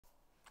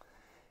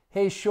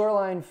Hey,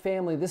 Shoreline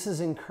family, this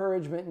is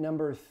encouragement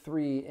number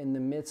 3 in the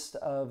midst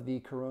of the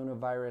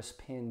coronavirus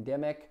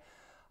pandemic.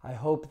 I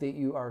hope that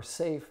you are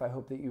safe. I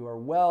hope that you are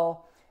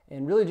well.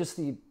 And really just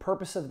the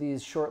purpose of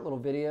these short little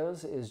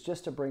videos is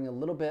just to bring a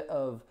little bit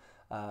of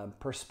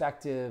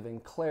perspective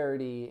and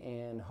clarity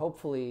and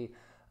hopefully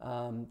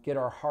get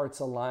our hearts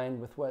aligned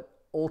with what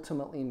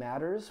ultimately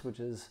matters, which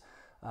is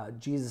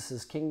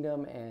Jesus'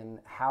 kingdom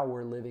and how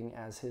we're living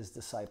as his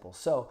disciples.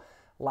 So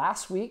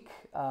last week,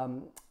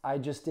 I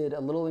just did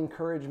a little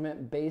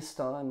encouragement based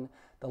on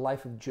the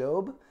life of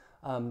Job,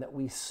 that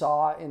we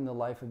saw in the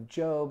life of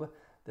Job,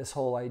 this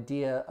whole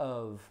idea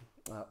of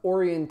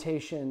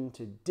orientation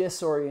to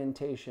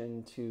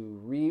disorientation to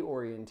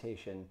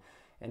reorientation,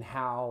 and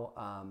how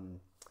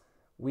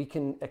we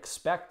can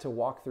expect to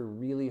walk through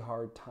really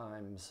hard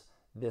times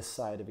this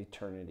side of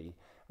eternity.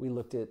 We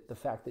looked at the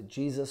fact that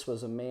Jesus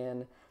was a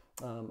man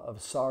of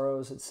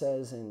sorrows, it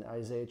says in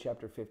Isaiah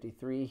chapter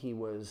 53. He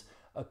was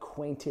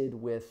acquainted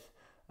with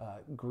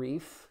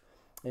grief.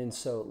 And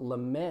so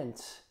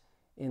lament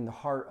in the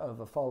heart of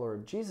a follower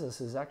of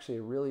Jesus is actually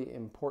a really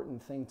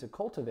important thing to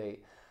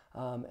cultivate.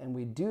 And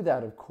we do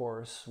that, of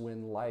course,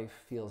 when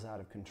life feels out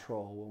of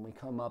control, when we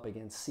come up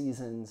against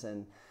seasons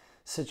and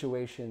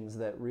situations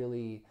that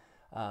really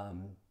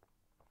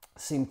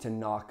seem to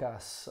knock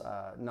us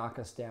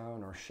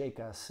down or shake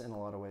us in a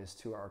lot of ways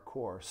to our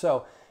core.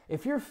 So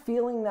if you're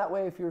feeling that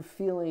way, if you're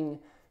feeling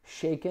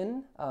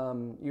shaken,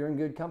 you're in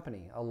good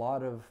company. A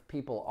lot of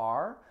people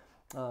are,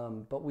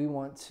 but we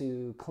want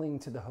to cling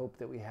to the hope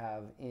that we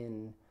have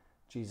in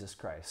Jesus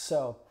Christ.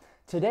 So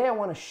today I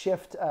want to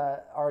shift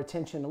our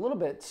attention a little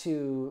bit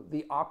to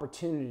the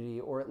opportunity,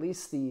 or at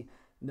least the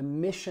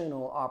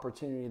missional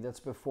opportunity that's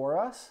before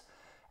us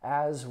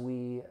as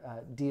we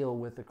deal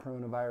with the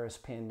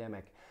coronavirus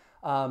pandemic.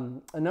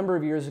 A number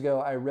of years ago,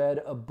 I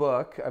read a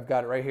book, I've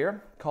got it right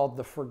here, called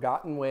The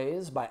Forgotten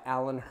Ways by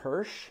Alan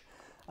Hirsch.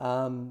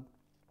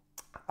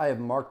 I have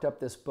marked up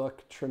this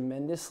book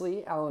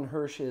tremendously. Alan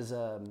Hirsch is,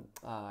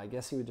 I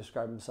guess he would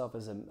describe himself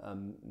as a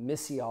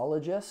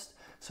missiologist.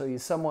 So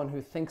he's someone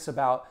who thinks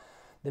about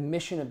the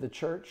mission of the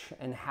church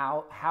and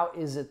how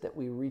is it that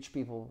we reach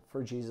people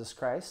for Jesus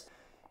Christ.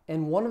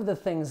 And one of the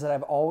things that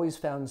I've always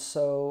found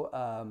so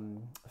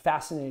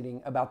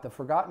fascinating about The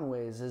Forgotten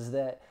Ways is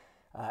that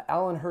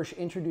Alan Hirsch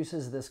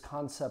introduces this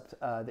concept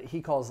that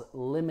he calls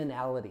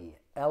liminality,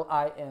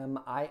 Liminalty.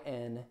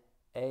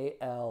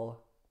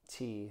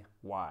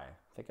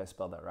 I think I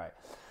spelled that right.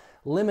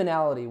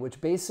 Liminality,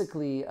 which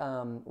basically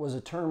was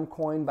a term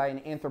coined by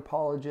an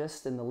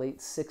anthropologist in the late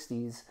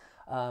 60s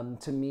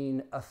to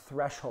mean a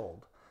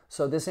threshold.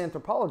 So this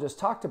anthropologist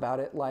talked about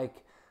it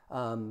like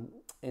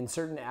in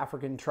certain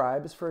African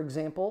tribes, for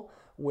example,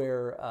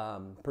 where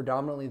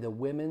predominantly the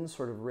women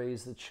sort of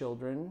raise the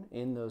children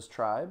in those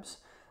tribes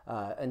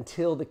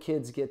until the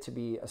kids get to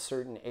be a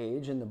certain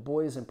age. And the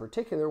boys in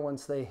particular,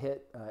 once they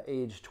hit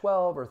age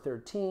 12 or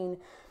 13,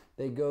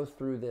 they go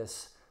through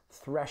this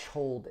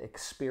threshold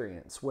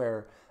experience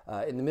where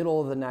in the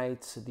middle of the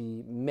night,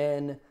 the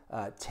men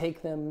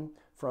take them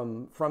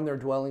from their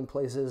dwelling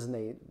places, and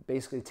they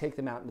basically take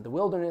them out into the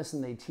wilderness,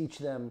 and they teach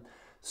them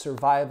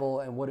survival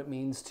and what it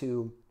means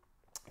to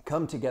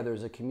come together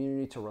as a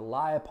community, to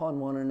rely upon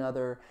one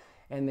another,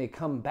 and they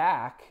come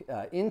back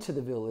into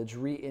the village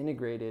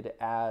reintegrated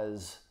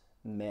as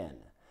men.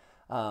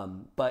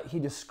 But he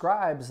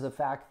describes the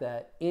fact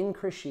that in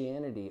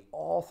Christianity,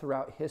 all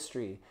throughout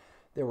history,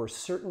 there were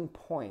certain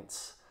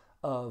points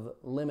of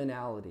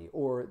liminality,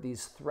 or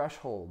these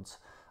thresholds,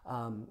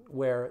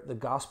 where the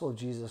gospel of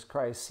Jesus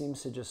Christ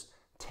seems to just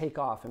take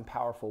off in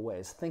powerful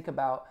ways. Think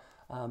about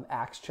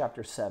Acts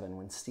chapter 7,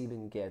 when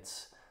Stephen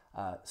gets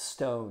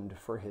stoned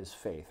for his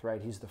faith,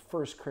 right? He's the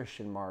first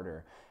Christian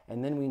martyr.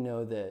 And then we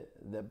know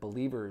that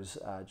believers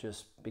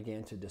just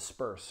began to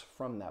disperse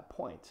from that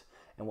point.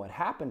 And what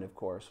happened, of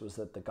course, was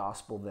that the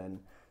gospel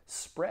then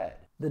spread.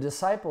 The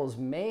disciples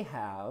may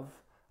have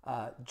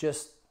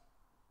just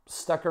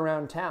stuck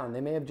around town.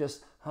 They may have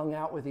just hung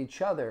out with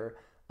each other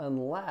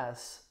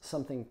unless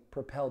something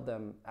propelled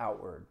them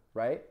outward,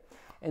 right?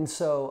 And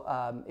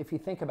so if you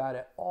think about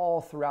it,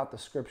 all throughout the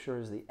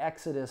scriptures, the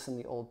Exodus in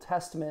the Old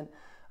Testament,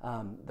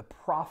 the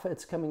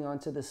prophets coming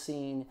onto the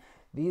scene,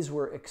 these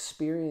were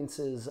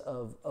experiences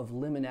of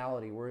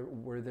liminality,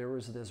 where there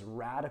was this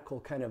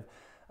radical kind of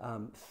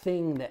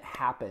thing that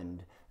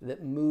happened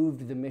that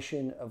moved the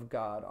mission of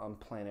God on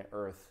planet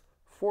Earth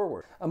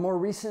forward. A more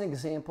recent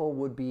example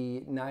would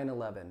be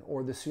 9/11,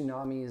 or the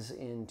tsunamis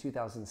in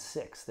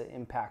 2006 that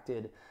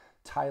impacted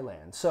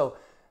Thailand. So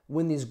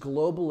when these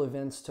global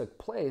events took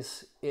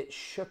place, it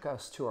shook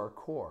us to our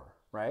core,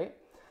 right?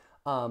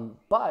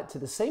 But to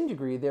the same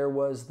degree, there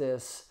was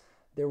this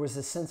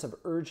sense of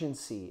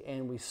urgency,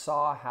 and we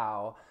saw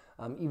how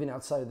even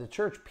outside of the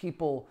church,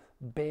 people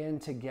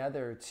band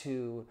together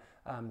to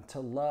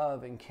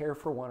love and care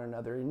for one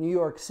another. In New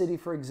York City,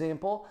 for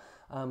example,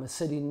 a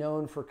city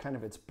known for kind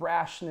of its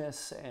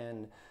brashness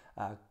and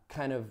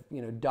kind of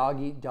dog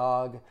eat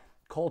dog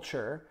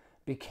culture,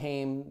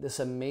 became this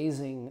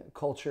amazing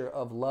culture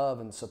of love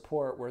and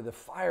support where the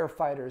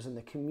firefighters and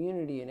the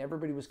community and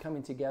everybody was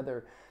coming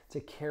together to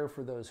care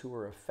for those who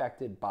were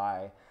affected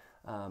by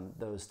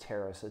those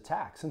terrorist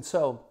attacks. And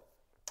so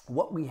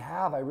what we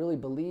have, I really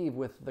believe,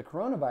 with the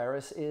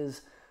coronavirus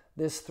is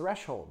this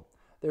threshold.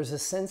 There's a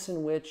sense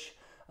in which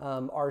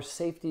our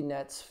safety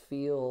nets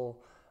feel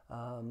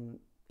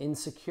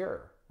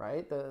insecure,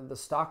 right? The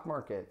stock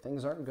market,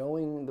 things aren't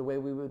going the way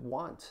we would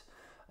want.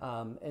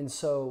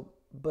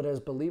 But as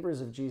believers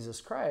of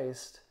Jesus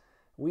Christ,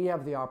 we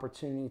have the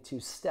opportunity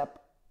to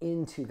step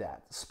into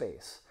that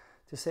space,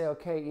 to say,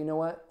 okay, you know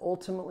what?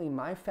 Ultimately,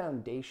 my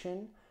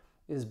foundation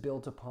is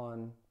built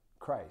upon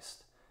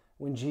Christ.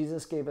 When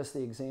Jesus gave us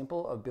the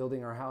example of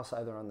building our house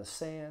either on the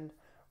sand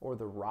or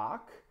the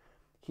rock,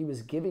 he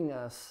was giving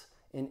us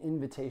an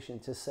invitation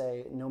to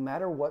say, no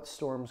matter what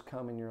storms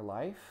come in your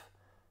life,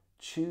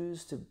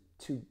 choose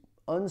to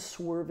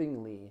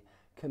unswervingly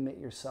commit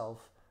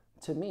yourself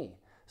to me.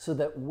 So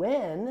that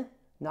when,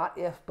 not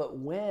if, but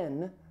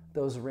when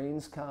those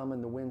rains come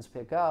and the winds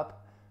pick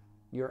up,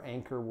 your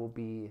anchor will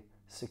be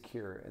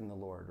secure in the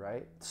Lord,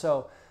 right?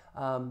 So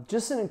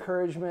just an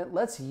encouragement.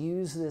 Let's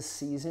use this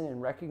season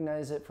and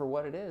recognize it for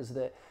what it is,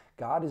 that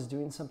God is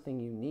doing something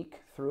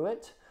unique through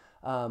it.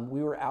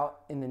 We were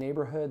out in the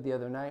neighborhood the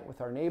other night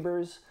with our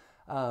neighbors,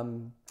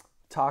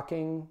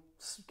 talking,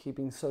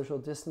 keeping social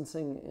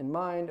distancing in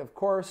mind, of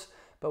course,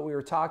 but we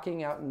were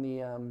talking out in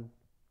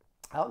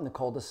the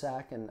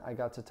cul-de-sac, and I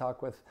got to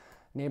talk with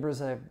neighbors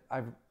that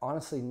I've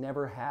honestly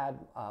never had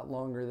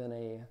longer than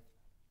a,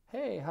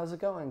 hey, how's it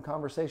going,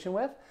 conversation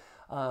with,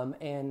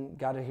 and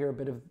got to hear a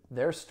bit of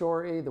their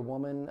story. The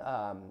woman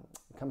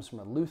comes from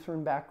a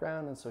Lutheran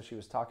background, and so she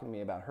was talking to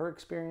me about her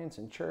experience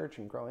in church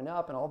and growing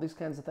up and all these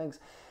kinds of things,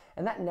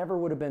 and that never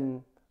would have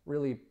been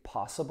really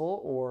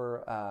possible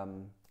or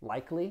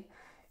likely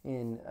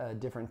in a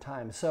different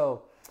time.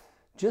 So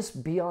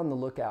just be on the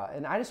lookout.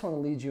 And I just want to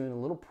lead you in a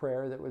little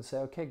prayer that would say,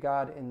 okay,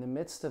 God, in the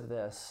midst of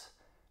this,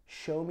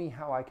 show me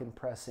how I can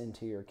press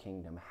into your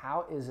kingdom.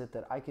 How is it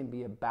that I can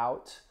be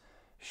about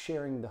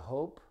sharing the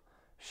hope,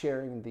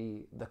 sharing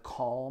the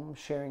calm,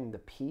 sharing the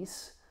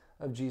peace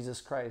of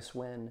Jesus Christ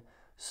when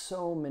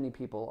so many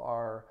people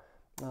are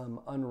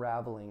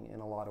unraveling in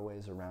a lot of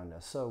ways around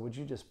us. So would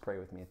you just pray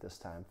with me at this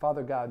time?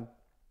 Father God,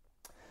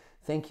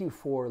 thank you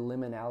for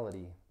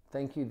liminality.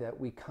 Thank you that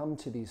we come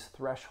to these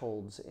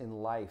thresholds in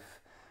life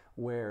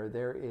where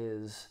there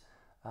is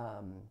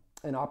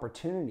an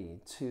opportunity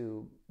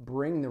to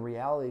bring the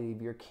reality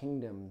of your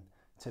kingdom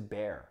to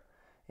bear.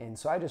 And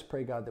so I just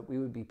pray, God, that we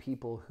would be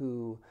people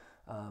who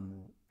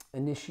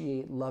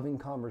initiate loving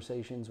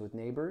conversations with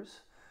neighbors,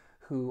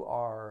 who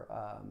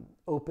are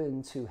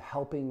open to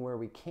helping where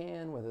we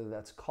can, whether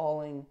that's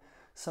calling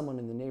someone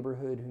in the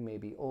neighborhood who may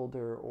be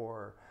older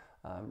or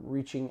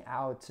reaching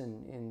out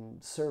in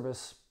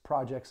service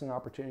projects and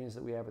opportunities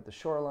that we have at the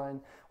shoreline.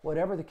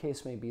 Whatever the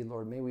case may be,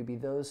 Lord, may we be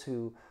those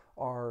who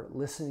are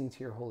listening to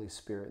your Holy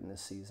Spirit in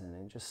this season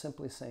and just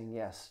simply saying,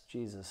 yes,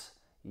 Jesus,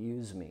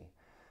 use me.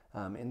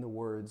 In the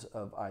words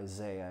of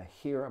Isaiah,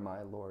 here am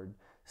I, Lord,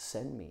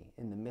 send me.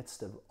 In the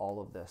midst of all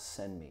of this,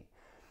 send me.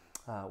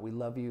 We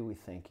love you. We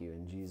thank you.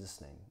 In Jesus'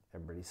 name.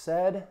 Everybody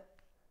said,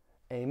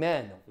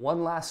 amen.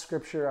 One last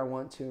scripture I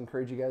want to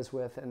encourage you guys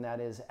with, and that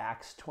is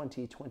Acts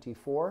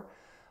 20:24.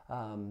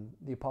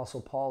 The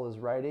Apostle Paul is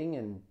writing,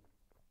 and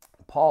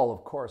Paul,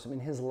 of course, I mean,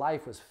 his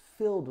life was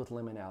filled with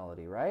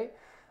liminality, right?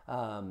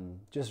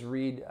 Just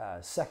read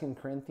 2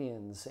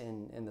 Corinthians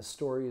and the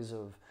stories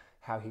of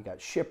how he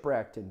got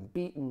shipwrecked and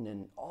beaten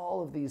and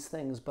all of these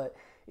things, but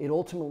it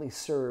ultimately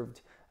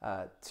served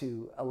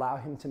to allow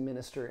him to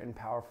minister in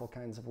powerful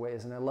kinds of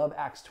ways. And I love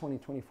Acts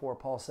 20:24.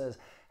 Paul says,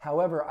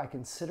 however, I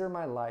consider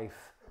my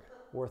life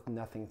worth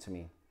nothing to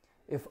me,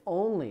 if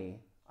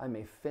only I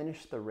may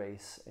finish the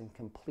race and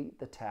complete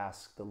the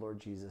task the Lord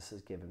Jesus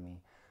has given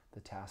me, the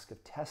task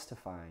of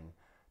testifying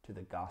to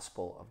the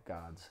gospel of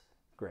God's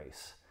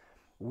grace.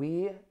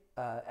 We,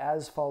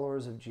 as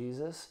followers of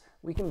Jesus,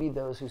 we can be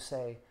those who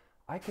say,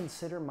 I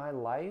consider my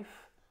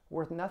life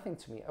worth nothing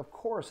to me. Of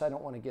course, I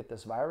don't want to get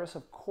this virus.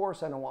 Of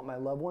course, I don't want my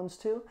loved ones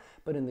to.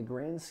 But in the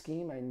grand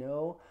scheme, I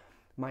know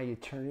my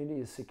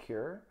eternity is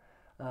secure.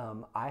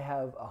 I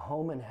have a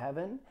home in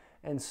heaven.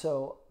 And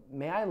so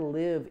may I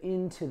live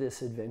into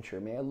this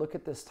adventure. May I look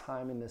at this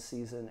time in this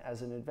season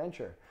as an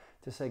adventure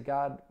to say,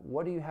 God,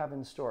 what do you have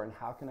in store and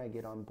how can I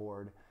get on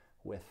board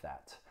with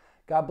that?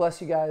 God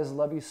bless you guys.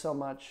 Love you so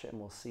much, and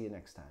we'll see you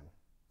next time.